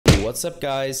What's up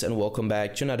guys, and welcome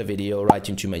back to another video right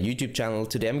into my YouTube channel.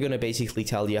 Today I'm gonna basically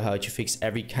tell you how to fix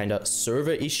every kind of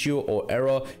server issue or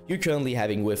error you're currently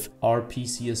having with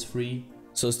RPCS3.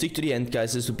 So stick to the end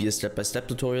guys, this will be a step-by-step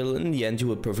tutorial, and in the end you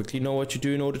will perfectly know what to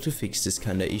do in order to fix this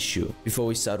kind of issue. Before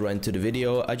we start right into the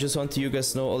video, I just want to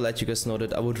let you guys know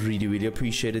that I would really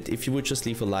appreciate it if you would just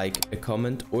leave a like, a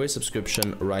comment or a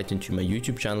subscription right into my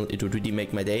YouTube channel. It would really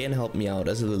make my day and help me out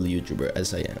as a little YouTuber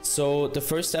as I am. So the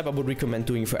first step I would recommend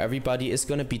doing for everybody is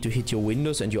gonna be to hit your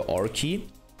Windows and your R key.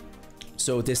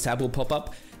 So this tab will pop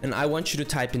up, and I want you to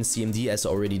type in CMD as I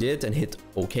already did and hit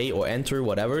OK or enter,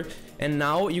 whatever. And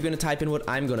now you're gonna type in what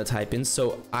I'm gonna type in.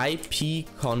 So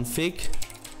ipconfig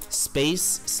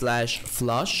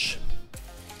 /flush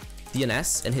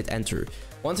DNS and hit enter.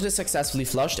 Once it is successfully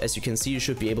flushed, as you can see, you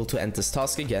should be able to end this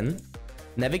task again.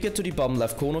 Navigate to the bottom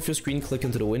left corner of your screen, click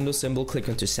into the Windows symbol, click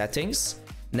into settings,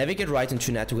 navigate right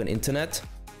into network and internet,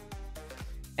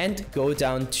 and go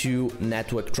down to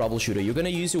network troubleshooter. You're gonna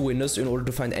use your Windows in order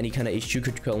to find any kind of issue you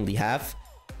could currently have.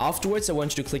 Afterwards, I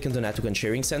want you to click into network and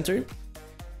sharing center.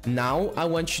 Now I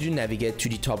want you to navigate to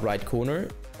the top right corner.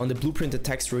 On the blueprinted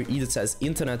text where either says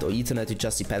internet or ethernet, it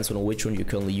just depends on which one you're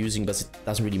currently using, but it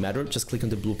doesn't really matter. Just click on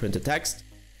the blueprinted text.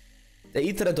 The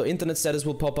ethernet or internet status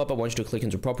will pop up. I want you to click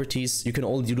into properties. You can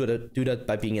only do that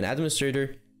by being an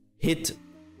administrator. Hit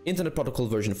internet protocol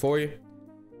version 4.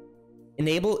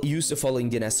 Enable use the following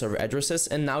DNS server addresses,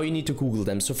 and now you need to Google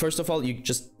them. So first of all, you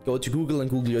just go to Google and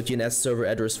Google your DNS server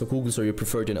address for Google, so you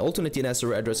prefer an alternate DNS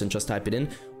server address and just type it in,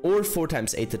 or 4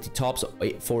 times 8 at the top, so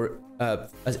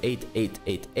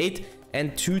 8888,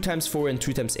 and 2 times 4 and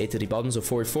 2 times 8 at the bottom, so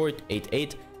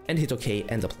 4488, and hit OK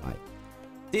and apply.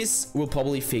 This will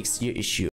probably fix your issue.